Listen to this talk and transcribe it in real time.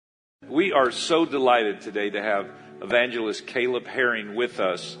We are so delighted today to have Evangelist Caleb Herring with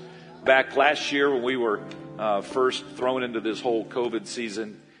us. Back last year when we were first thrown into this whole COVID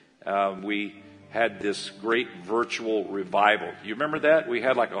season, we had this great virtual revival. You remember that? We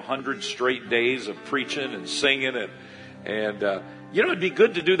had like 100 straight days of preaching and singing and it'd be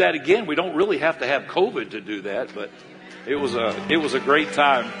good to do that again. We don't really have to have COVID to do that, but it was a great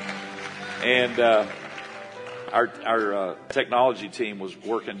time. And our technology team was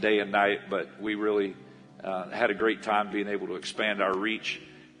working day and night, but we really had a great time being able to expand our reach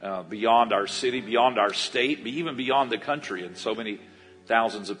beyond our city, beyond our state, even beyond the country. And so many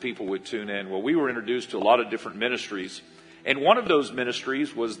thousands of people would tune in. Well, we were introduced to a lot of different ministries. And one of those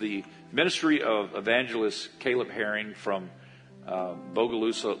ministries was the ministry of Evangelist Caleb Herring from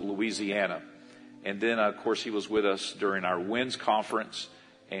Bogalusa, Louisiana. And then, of course, he was with us during our WINS conference.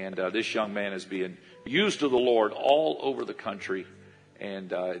 And this young man is being used of the Lord all over the country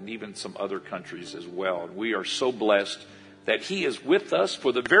and even some other countries as well. And we are so blessed that he is with us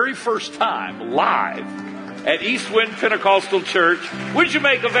for the very first time live at Eastwind Pentecostal Church. Would you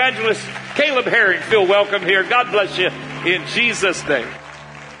make Evangelist Caleb Herring feel welcome here? God bless you in Jesus' name.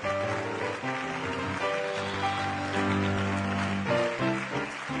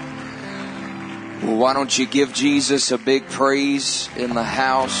 Well, why don't you give Jesus a big praise in the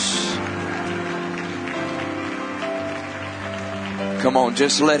house? Come on,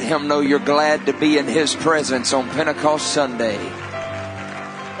 just let him know you're glad to be in his presence on Pentecost Sunday.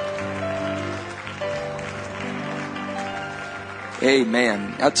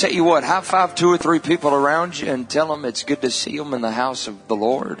 Amen. I'll tell you what, high five 2 or 3 people around you and tell them it's good to see them in the house of the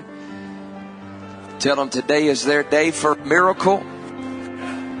Lord. Tell them today is their day for a miracle.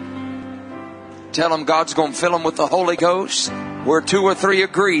 Tell them God's going to fill them with the Holy Ghost. Where 2 or 3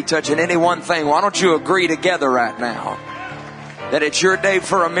 agree touching any one thing, why don't you agree together right now that it's your day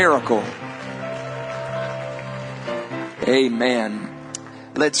for a miracle? Amen.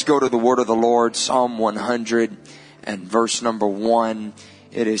 Let's go to the word of the Lord, Psalm 100 and verse number 1.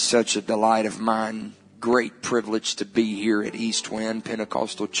 It is such a delight of mine, great privilege to be here at Eastwind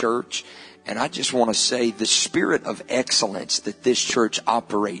Pentecostal Church. And I just want to say the spirit of excellence that this church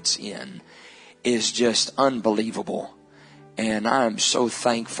operates in is just unbelievable. And I am so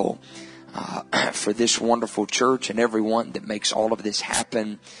thankful for this wonderful church and everyone that makes all of this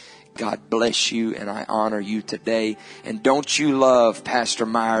happen. God bless you, and I honor you today. And don't you love Pastor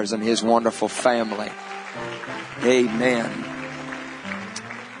Myers and his wonderful family? Amen.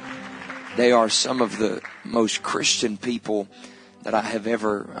 They are some of the most Christian people that I have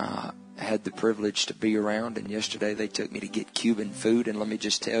ever had the privilege to be around. And yesterday they took me to get Cuban food, and let me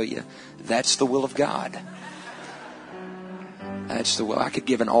just tell you, that's the will of God. That's the will. I could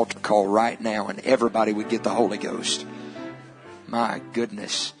give an altar call right now and everybody would get the Holy Ghost. My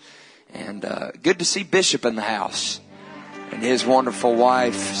goodness. And good to see Bishop in the house and his wonderful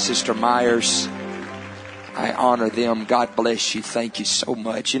wife, Sister Myers. I honor them. God bless you. Thank you so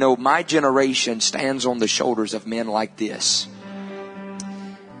much. You know, my generation stands on the shoulders of men like this.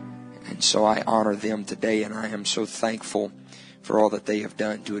 And so I honor them today, and I am so thankful for all that they have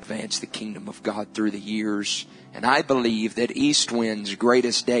done to advance the kingdom of God through the years. And I believe that Eastwind's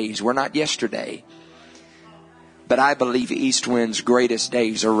greatest days were not yesterday, but I believe Eastwind's greatest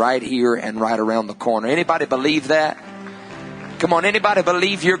days are right here and right around the corner. Anybody believe that? Come on, anybody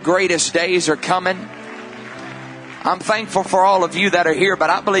believe your greatest days are coming? I'm thankful for all of you that are here, but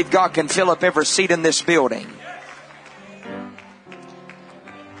I believe God can fill up every seat in this building.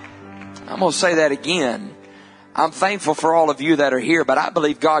 I'm going to say that again. I'm thankful for all of you that are here, but I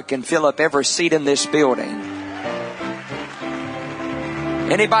believe God can fill up every seat in this building.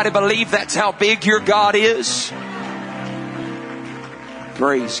 Anybody believe that's how big your God is?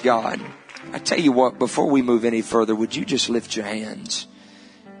 Praise God. I tell you what, before we move any further, would you just lift your hands?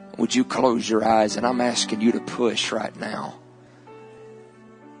 Would you close your eyes? And I'm asking you to push right now.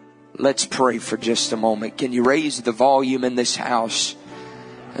 Let's pray for just a moment. Can you raise the volume in this house?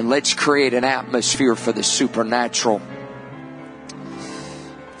 And let's create an atmosphere for the supernatural.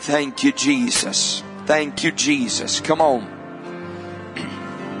 Thank you, Jesus. Thank you, Jesus. Come on.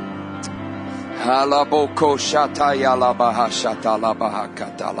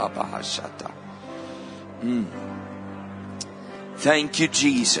 Thank you,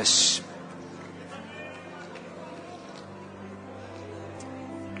 Jesus.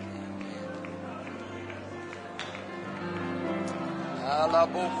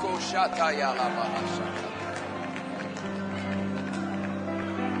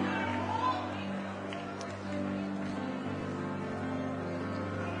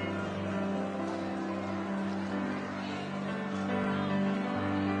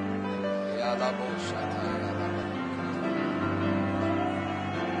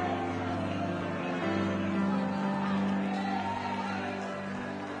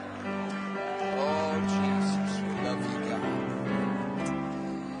 Jesus, we love you, God.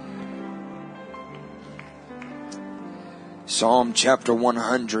 Psalm chapter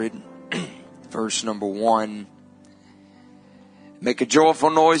 100, verse number 1. Make a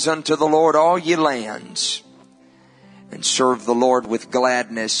joyful noise unto the Lord, all ye lands, and serve the Lord with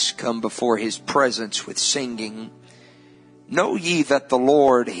gladness. Come before His presence with singing. Know ye that the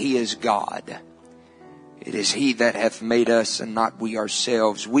Lord, He is God. It is He that hath made us, and not we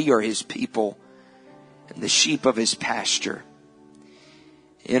ourselves. We are His people, and the sheep of His pasture.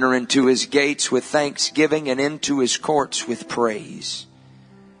 Enter into His gates with thanksgiving, and into His courts with praise.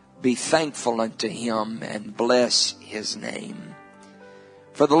 Be thankful unto Him, and bless His name.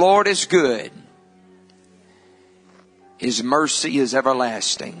 For the Lord is good. His mercy is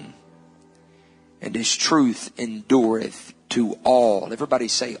everlasting, and His truth endureth to all. Everybody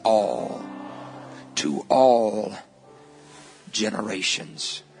say all. To all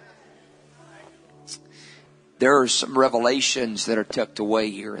generations. There are some revelations that are tucked away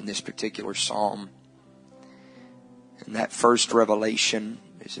here in this particular psalm. And that first revelation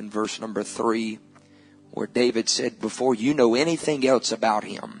is in verse number 3, where David said, before you know anything else about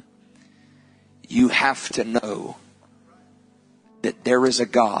Him, you have to know that there is a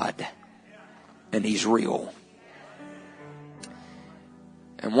God and He's real.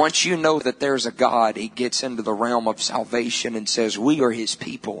 And once you know that there's a God, He gets into the realm of salvation and says, we are His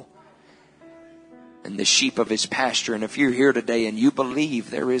people and the sheep of His pasture. And if you're here today and you believe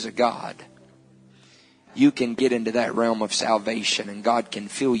there is a God, you can get into that realm of salvation, and God can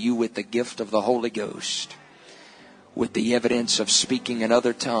fill you with the gift of the Holy Ghost, with the evidence of speaking in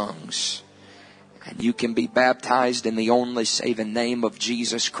other tongues. And you can be baptized in the only saving name of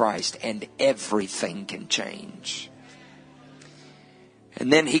Jesus Christ, and everything can change.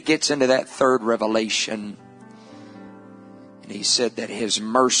 And then he gets into that third revelation, and he said that His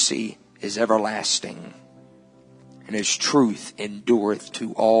mercy is everlasting, and His truth endureth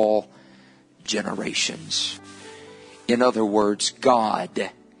to all generations. In other words, God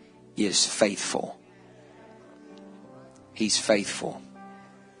is faithful. He's faithful.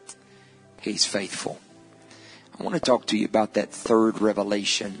 He's faithful. I want to talk to you about that third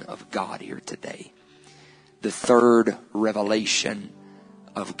revelation of God here today. The third revelation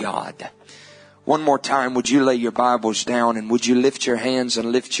of God. One more time, would you lay your Bibles down, and would you lift your hands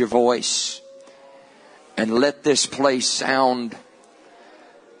and lift your voice and let this place sound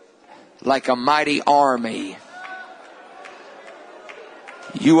like a mighty army.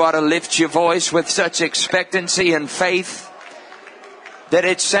 You ought to lift your voice with such expectancy and faith that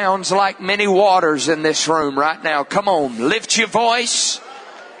it sounds like many waters in this room right now. Come on, lift your voice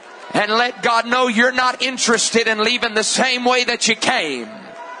and let God know you're not interested in leaving the same way that you came.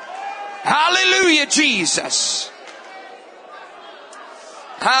 Hallelujah, Jesus.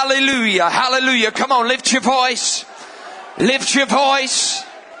 Hallelujah, hallelujah. Come on, lift your voice. Lift your voice.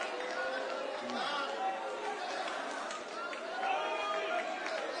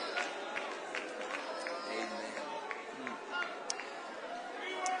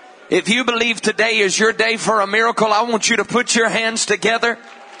 If you believe today is your day for a miracle, I want you to put your hands together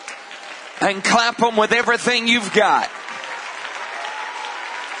and clap them with everything you've got.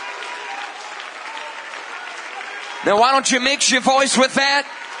 Now why don't you mix your voice with that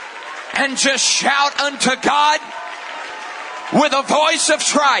and just shout unto God with a voice of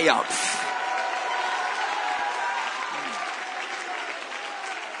triumph.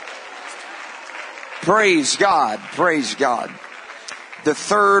 Praise God, praise God. The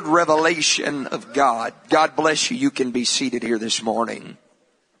third revelation of God. God bless you. You can be seated here this morning.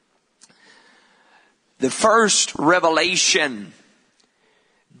 The first revelation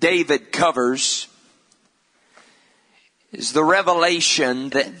David covers is the revelation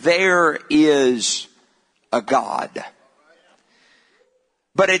that there is a God.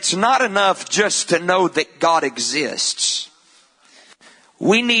 But it's not enough just to know that God exists.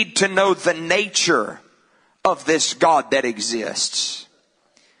 We need to know the nature of this God that exists.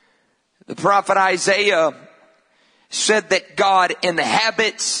 The prophet Isaiah said that God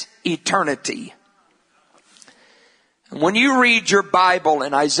inhabits eternity. When you read your Bible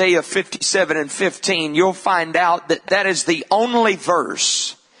in Isaiah 57 and 15, you'll find out that that is the only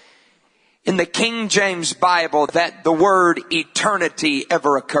verse in the King James Bible that the word eternity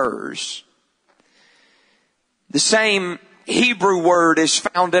ever occurs. The same Hebrew word is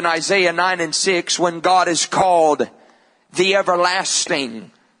found in Isaiah 9 and 6 when God is called the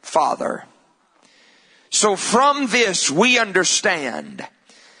everlasting Father. So from this we understand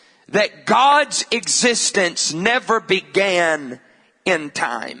that God's existence never began in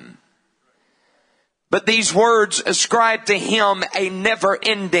time. But these words ascribe to Him a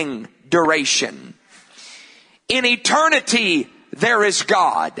never-ending duration. In eternity, there is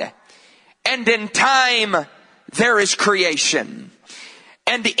God. And in time, there is creation.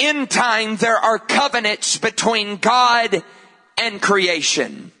 And in time, there are covenants between God and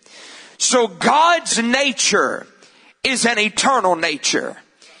creation. So God's nature is an eternal nature.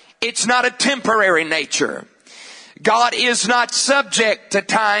 It's not a temporary nature. God is not subject to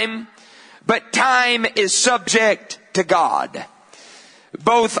time, but time is subject to God.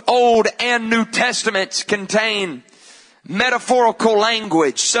 Both Old and New Testaments contain metaphorical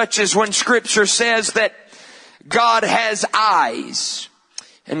language, such as when Scripture says that God has eyes,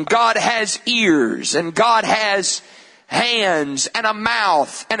 and God has ears, and God has hands, and a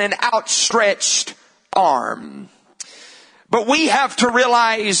mouth, and an outstretched arm. But we have to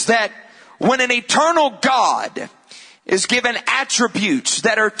realize that when an eternal God is given attributes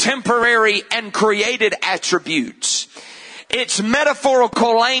that are temporary and created attributes, it's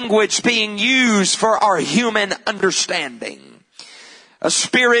metaphorical language being used for our human understanding. A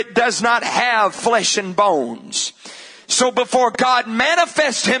spirit does not have flesh and bones. So before God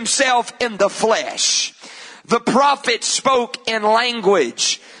manifests Himself in the flesh, the prophet spoke in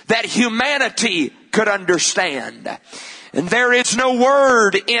language that humanity could understand. And there is no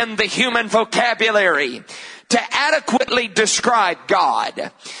word in the human vocabulary to adequately describe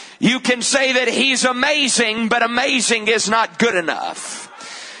God. You can say that He's amazing, but amazing is not good enough.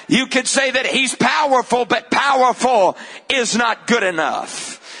 You could say that He's powerful, but powerful is not good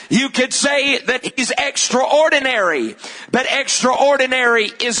enough. You could say that He's extraordinary, but extraordinary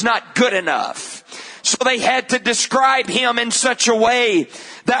is not good enough. So they had to describe Him in such a way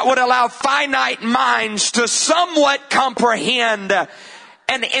that would allow finite minds to somewhat comprehend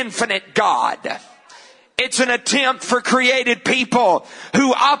an infinite God. It's an attempt for created people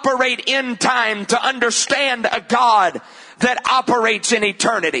who operate in time to understand a God that operates in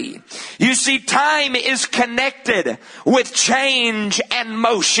eternity. You see, time is connected with change and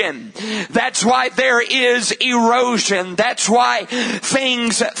motion. That's why there is erosion. That's why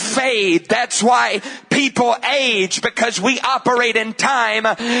things fade. That's why people age, because we operate in time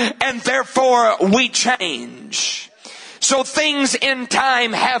and therefore we change. So things in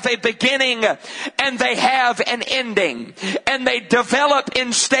time have a beginning and they have an ending. And they develop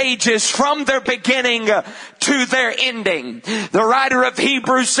in stages from their beginning to their ending. The writer of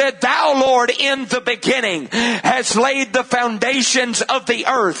Hebrews said, "Thou, Lord, in the beginning hast laid the foundations of the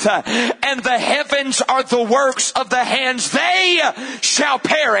earth, and the heavens are the works of the hands. They shall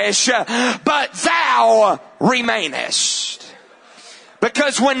perish, but Thou remainest."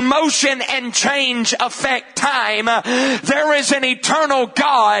 Because when motion and change affect time, there is an eternal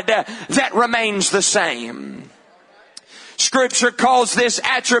God that remains the same. Scripture calls this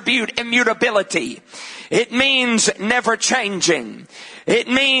attribute immutability. It means never changing. It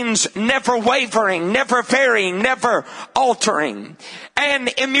means never wavering, never varying, never altering. And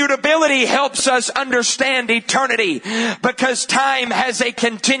immutability helps us understand eternity because time has a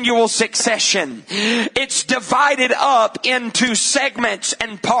continual succession. It's divided up into segments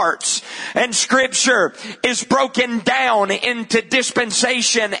and parts. And Scripture is broken down into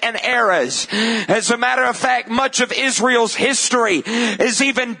dispensation and eras. As a matter of fact, much of Israel's history is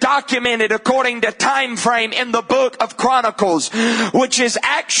even documented according to time frame in the book of Chronicles, which is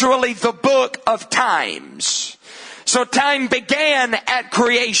actually the book of times. So time began at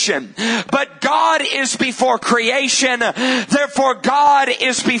creation, but God is before creation, therefore God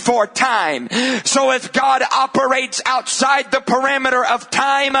is before time. So if God operates outside the perimeter of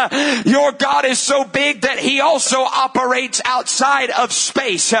time, your God is so big that He also operates outside of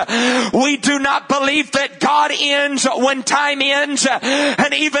space. We do not believe that God ends when time ends,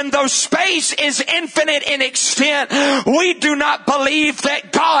 and even though space is infinite in extent, we do not believe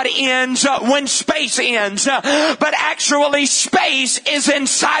that God ends when space ends. But actually, space is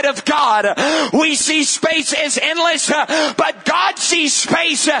inside of God. We see space as endless, but God sees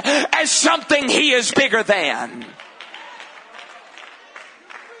space as something He is bigger than.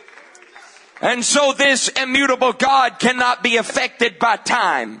 And so this immutable God cannot be affected by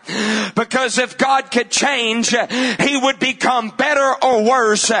time. Because if God could change, He would become better or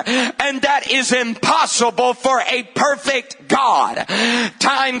worse. And that is impossible for a perfect God.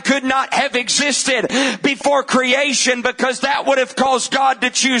 Time could not have existed before creation because that would have caused God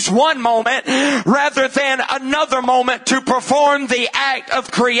to choose one moment rather than another moment to perform the act of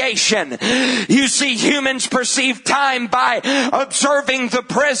creation. You see, humans perceive time by observing the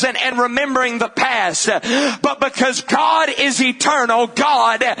present and remembering remembering the past. But because God is eternal,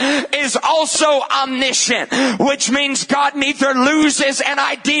 God is also omniscient, which means God neither loses an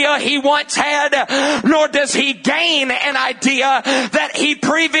idea he once had, nor does he gain an idea that he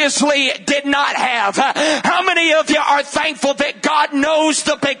previously did not have. How many of you are thankful that God knows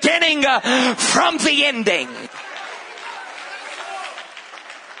the beginning from the ending?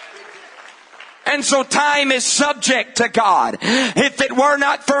 And so time is subject to God. If it were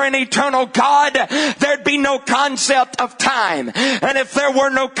not for an eternal God, there'd be no concept of time. And if there were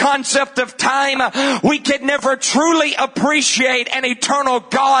no concept of time, we could never truly appreciate an eternal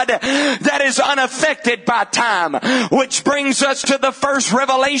God that is unaffected by time. Which brings us to the first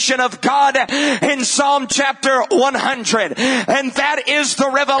revelation of God in Psalm chapter 100. And that is the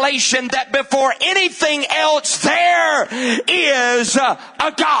revelation that before anything else, there is a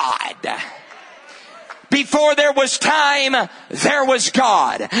God. Before there was time, there was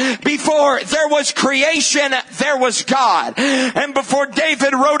God. Before there was creation, there was God. And before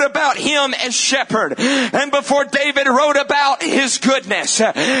David wrote about him as shepherd, and before David wrote about his goodness,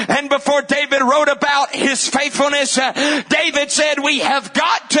 and before David wrote about his faithfulness, David said, we have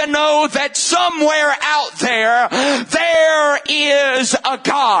got to know that somewhere out there is a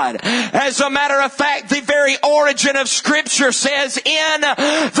God. As a matter of fact, the very origin of Scripture says, in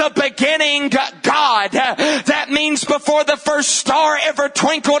the beginning, God. That means before the first star ever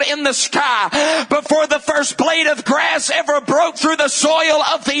twinkled in the sky, before the first blade of grass ever broke through the soil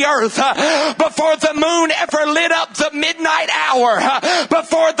of the earth, before the moon ever lit up the midnight hour,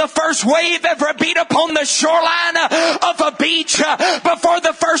 before the first wave ever beat upon the shoreline of a beach, before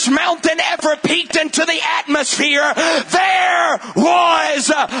the first mountain ever peaked into the atmosphere, there was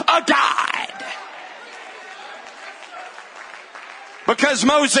a God. Because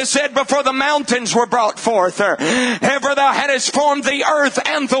Moses said, before the mountains were brought forth, ever thou hadst formed the earth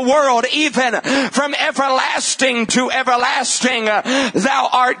and the world, even from everlasting to everlasting, thou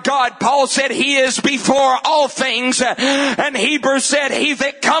art God. Paul said he is before all things. And Hebrews said, he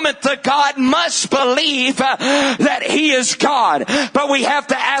that cometh to God must believe that he is God. But we have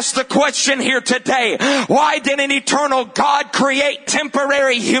to ask the question here today, why did an eternal God create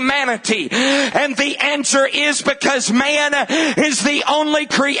temporary humanity? And the answer is because man is the only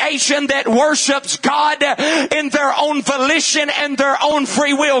creation that worships God in their own volition and their own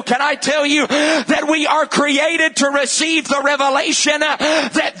free will. Can I tell you that we are created to receive the revelation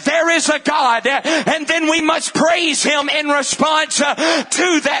that there is a God, and then we must praise Him in response to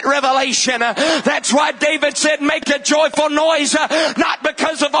that revelation. That's why David said, make a joyful noise, not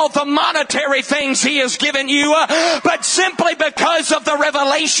because of all the monetary things He has given you, but simply because of the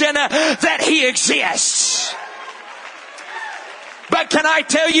revelation that He exists. But can I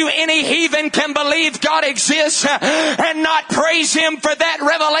tell you, any heathen can believe God exists and not praise Him for that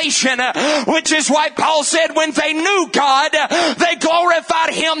revelation. Which is why Paul said when they knew God, they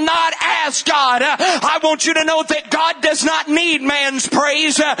glorified Him not as God. I want you to know that God does not need man's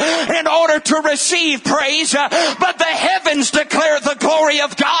praise in order to receive praise. But the heavens declare the glory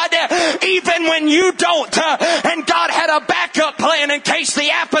of God even when you don't. And God had a backup plan in case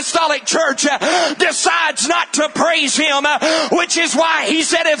the apostolic church decides not to praise Him. Which is why He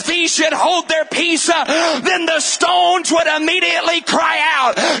said if these should hold their peace, then the stones would immediately cry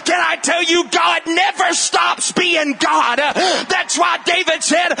out. Can I tell you, God never stops being God. That's why David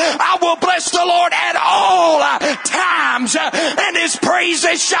said, I will bless the Lord at all times, and His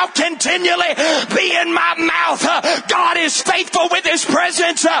praises shall continually be in my mouth. God is faithful with His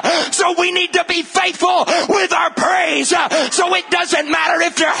presence, so we need to be faithful with our praise. So it doesn't matter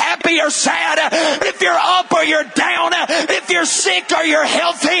if you're happy or sad, if you're up or you're down, if you're sick or you're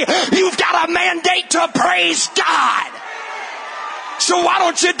healthy, you've got a mandate to praise God. So why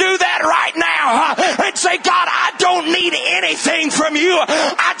don't you do that right now and say, God, I don't need anything from you.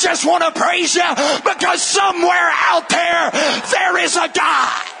 I just want to praise you because somewhere out there is a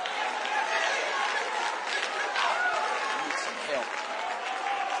God.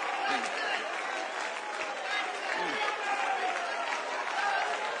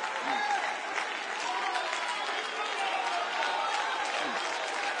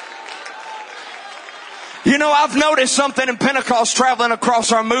 You know, I've noticed something in Pentecost traveling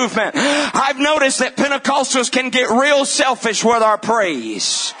across our movement. I've noticed that Pentecostals can get real selfish with our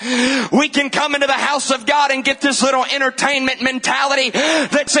praise. We can come into the house of God and get this little entertainment mentality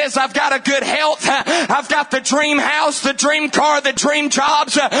that says, I've got a good health, I've got the dream house, the dream car, the dream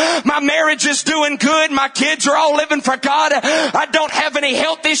jobs, my marriage is doing good, my kids are all living for God, I don't have any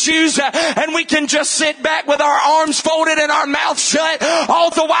health issues, and we can just sit back with our arms folded and our mouth shut. All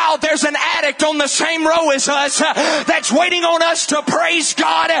the while there's an addict on the same row as as us that's waiting on us to praise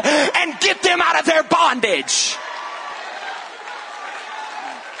God and get them out of their bondage.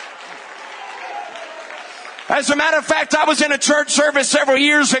 As a matter of fact, I was in a church service several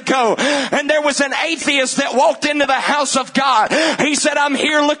years ago, and there was an atheist that walked into the house of God. He said, I'm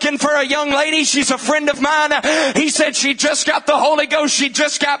here looking for a young lady. She's a friend of mine. He said, she just got the Holy Ghost. She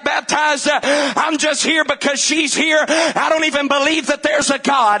just got baptized. I'm just here because she's here. I don't even believe that there's a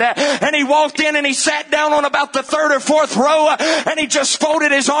God. And he walked in and he sat down on about the third or fourth row, and he just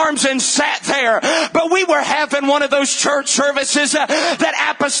folded his arms and sat there. But we were having one of those church services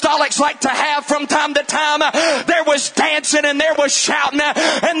that apostolics like to have from time to time. There was dancing and there was shouting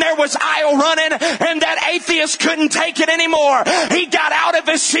and there was aisle running, and that atheist couldn't take it anymore. He got out of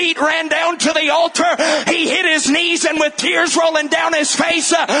his seat, ran down to the altar. He hit his knees, and with tears rolling down his face,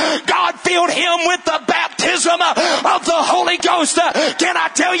 God filled him with the baptism of the Holy Ghost. Can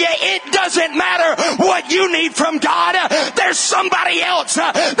I tell you, it doesn't matter what you need from God. There's somebody else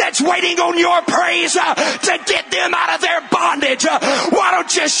that's waiting on your praise to get them out of their bondage. Why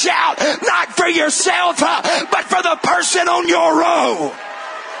don't you shout, not for yourself, but for the person on your row?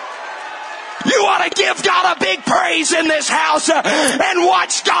 You ought to give God a big praise in this house and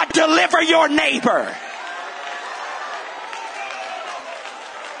watch God deliver your neighbor.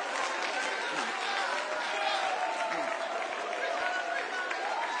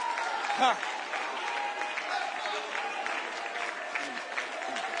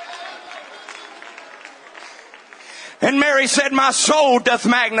 And Mary said, my soul doth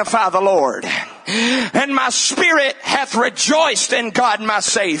magnify the Lord, and my spirit hath rejoiced in God my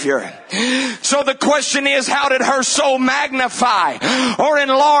Savior. So the question is, how did her soul magnify or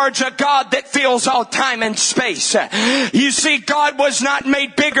enlarge a God that fills all time and space? You see, God was not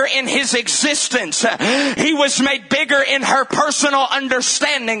made bigger in His existence. He was made bigger in her personal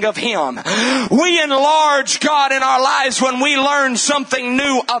understanding of Him. We enlarge God in our lives when we learn something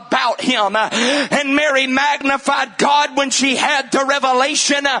new about Him. And Mary magnified God when she had the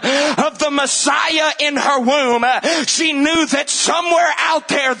revelation of the Messiah in her womb. She knew that somewhere out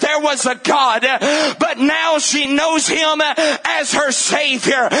there was a God, but now she knows Him as her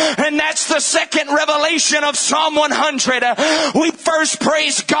Savior. And that's the second revelation of Psalm 100. We first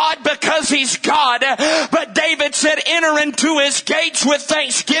praise God because He's God, but David said, enter into His gates with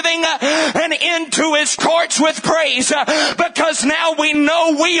thanksgiving and into His courts with praise, because now we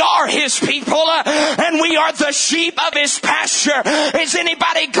know we are His people and we are the sheep of His pasture. Is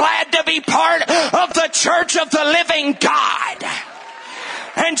anybody glad to be part of the church of the living God?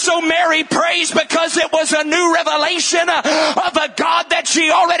 And so Mary praised because it was a new revelation of a God that she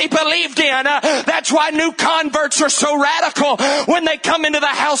already believed in. That's why new converts are so radical when they come into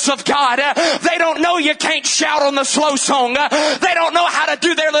the house of God. They don't know you can't shout on the slow song. They don't know how to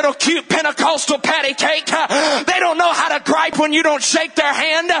do their little cute Pentecostal patty cake. They don't know how to gripe when you don't shake their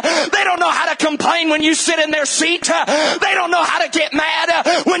hand. They don't know how to complain when you sit in their seat. They don't know how to get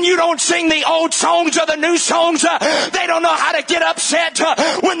mad when you don't sing the old songs or the new songs. They don't know how to get upset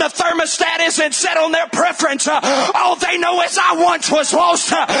when the thermostat isn't set on their preference. All they know is, I once was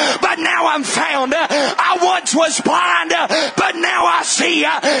lost, but now I'm found. I once was blind, but now I see.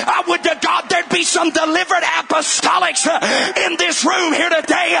 I would to God there'd be some delivered apostolics in this room here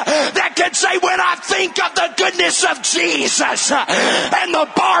today that could say, when I think of the goodness of Jesus and the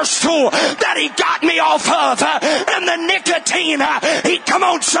bar stool that He got me off of and the nicotine, come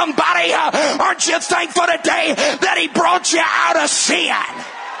on somebody, aren't you thankful today that He brought you out of sin?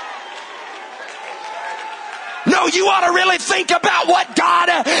 No, you ought to really think about what God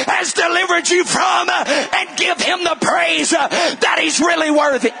has delivered you from and give Him the praise that He's really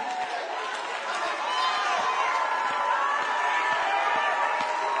worthy.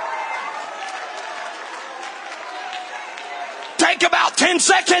 Take about 10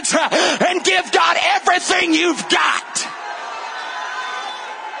 seconds and give God everything you've got.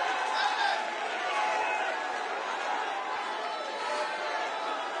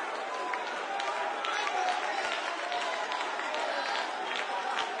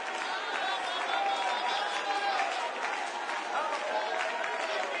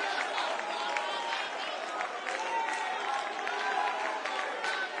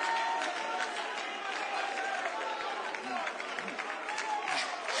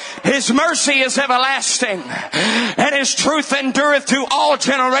 His mercy is everlasting, and His truth endureth to all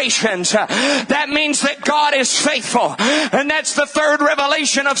generations. That means that God is faithful. And that's the third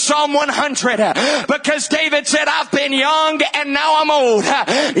revelation of Psalm 100. Because David said, I've been young and now I'm old,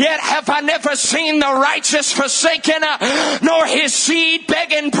 yet have I never seen the righteous forsaken, nor his seed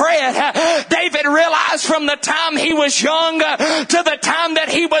begging bread. David realized from the time he was young to the time that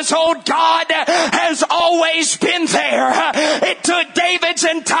he was old, God has always always been there. It took David's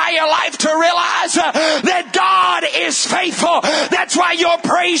entire life to realize that God is faithful. That's why your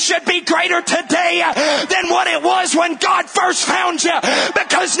praise should be greater today than what it was when God first found you.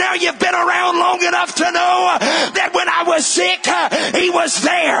 Because now you've been around long enough to know that when I was sick, He was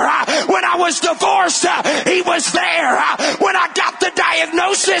there. When I was divorced, He was there. When I got the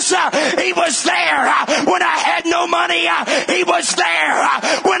diagnosis, He was there. When I had no money, He was there.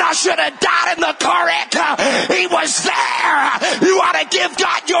 When I should have died in the car wreck, He was there. You ought to give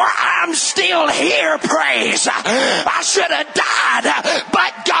God your I'm still here praise. I should have died,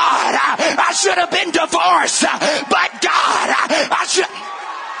 but God. I should have been divorced, but God.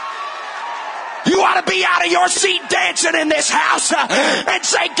 You ought to be out of your seat dancing in this house and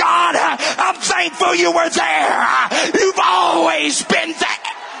say, God, I'm thankful you were there. You've always been there.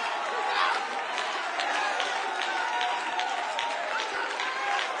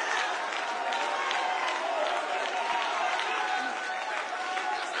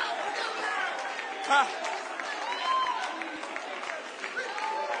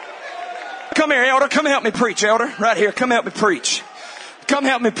 Come here, Elder. Come help me preach, Elder. Right here. Come help me preach. Come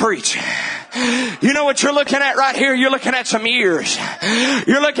help me preach. You know what you're looking at right here? You're looking at some years.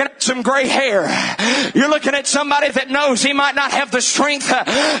 You're looking at some gray hair. You're looking at somebody that knows he might not have the strength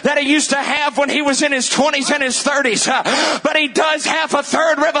that he used to have when he was in his 20s and his 30s. But he does have a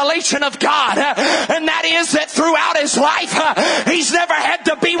third revelation of God. And that is that throughout his life, he's never had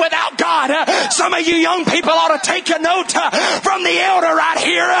to be without God. Some of you young people ought to take a note from the elder right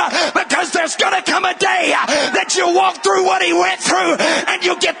here, because there's going to come a day that you'll walk through what he went through and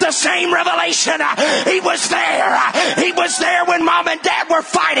you'll get the same revelation. He was there. He was there when mom and dad were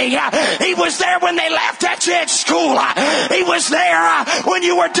fighting. He was there when they laughed at you at school. He was there when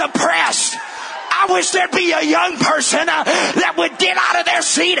you were depressed. I wish there'd be a young person that would get out of their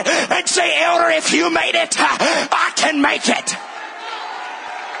seat and say, Elder, if you made it, I can make it.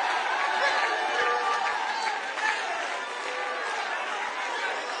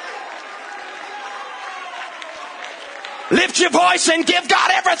 Lift your voice and give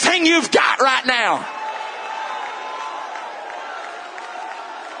God everything you've got right now.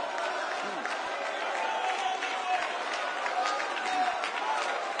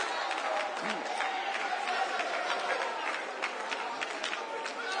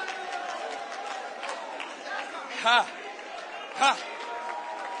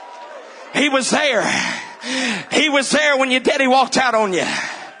 He was there. He was there when your daddy walked out on you.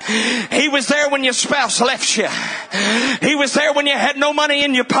 He was there when your spouse left you. He was there when you had no money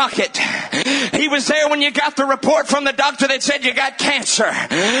in your pocket. He was there when you got the report from the doctor that said you got cancer.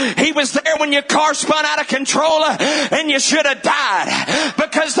 He was there when your car spun out of control and you should have died.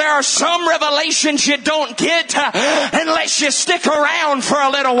 Because there are some revelations you don't get unless you stick around for a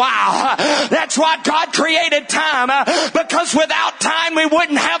little while. That's why God created time. Because without time we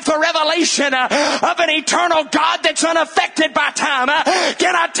wouldn't have the revelation of an eternal God that's unaffected by time.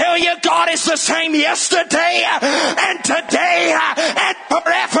 Can I tell you, God is the same yesterday and today and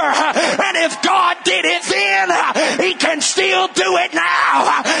forever. And if God did it then, He can still do it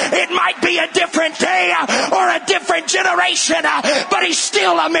now. It might be a different day or a different generation, but He's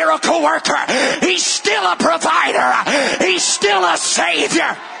still a miracle worker. He's still a provider. He's still a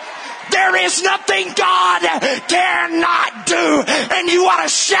Savior. There is nothing God cannot do. And you ought to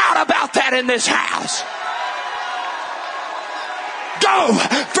shout about that in this house. Go.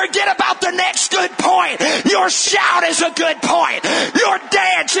 Forget about the next good point. Your shout is a good point. Your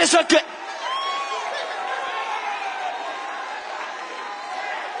dance is a good...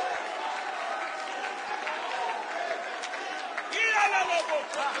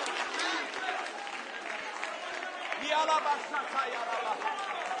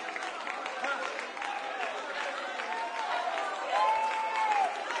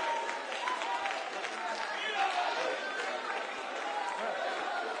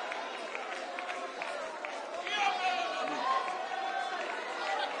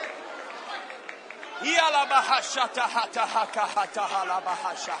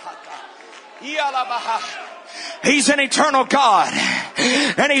 He's an eternal God,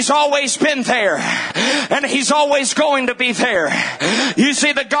 and He's always been there, and He's always going to be there. You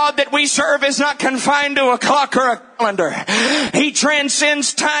see, the God that we serve is not confined to a clock or a calendar. He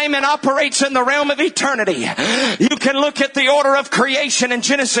transcends time and operates in the realm of eternity. You can look at the order of creation in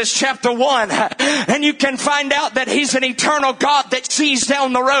Genesis chapter 1, and you can find out that He's an eternal God that sees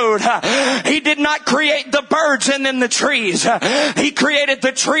down the road. He did not create the birds and then the trees. He created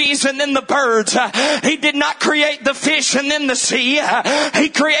the trees and then the birds. He did not create the fish and then the sea. He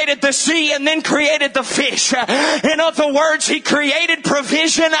created the sea and then created the fish. In other words, He created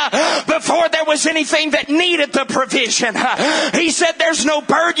provision before there was anything that needed the provision. He said, there's no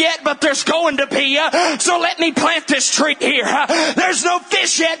bird yet, but there's going to be. So let me plant this tree here. There's no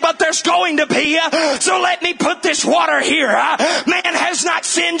fish yet, but there's going to be. So let me put this water here. Man has not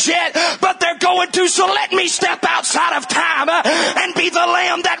sinned yet, but they're going to. So let me step outside of time and be the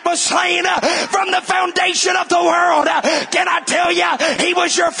Lamb that was slain from the foundation of the world. Can I tell you, He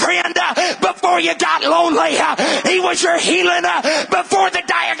was your friend before you got lonely. He was your healing before the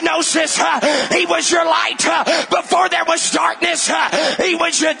diagnosis. He was your light before there was darkness. He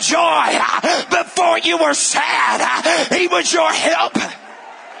was your joy before you were sad. He was your help.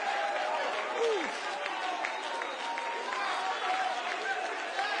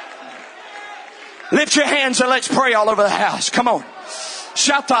 Lift your hands and let's pray all over the house. Come on.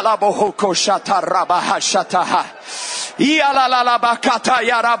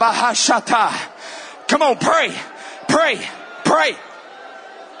 Come on, pray, pray, pray.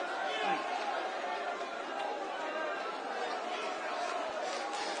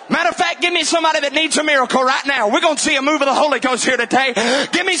 Matter of fact, give me somebody that needs a miracle right now. We're going to see a move of the Holy Ghost here today.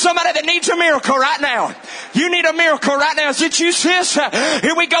 Give me somebody that needs a miracle right now. You need a miracle right now. Is it you, sis?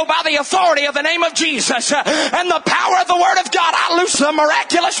 Here we go. By the authority of the name of Jesus and the power of the Word of God, I loose the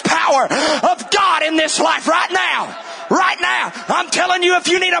miraculous power of God in this life right now. Right now, I'm telling you, if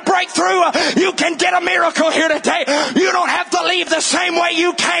you need a breakthrough, you can get a miracle here today. You don't have to leave the same way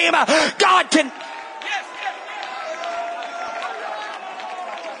you came. God can...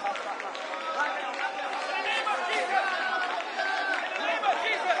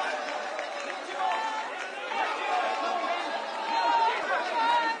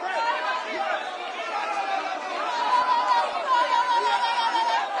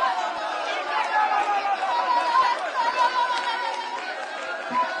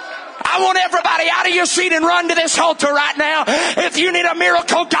 I want everybody out of your seat and run to this altar right now. If you need a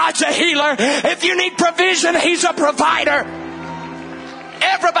miracle, God's a healer. If you need provision, He's a provider.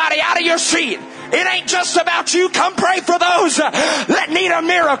 Everybody out of your seat. It ain't just about you. Come pray for those that need a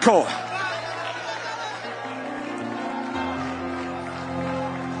miracle.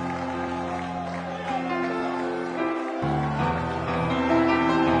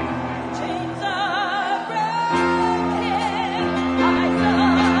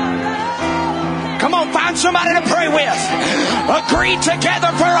 Come on, find somebody to pray with. Agree together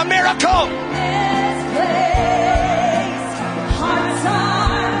for a miracle.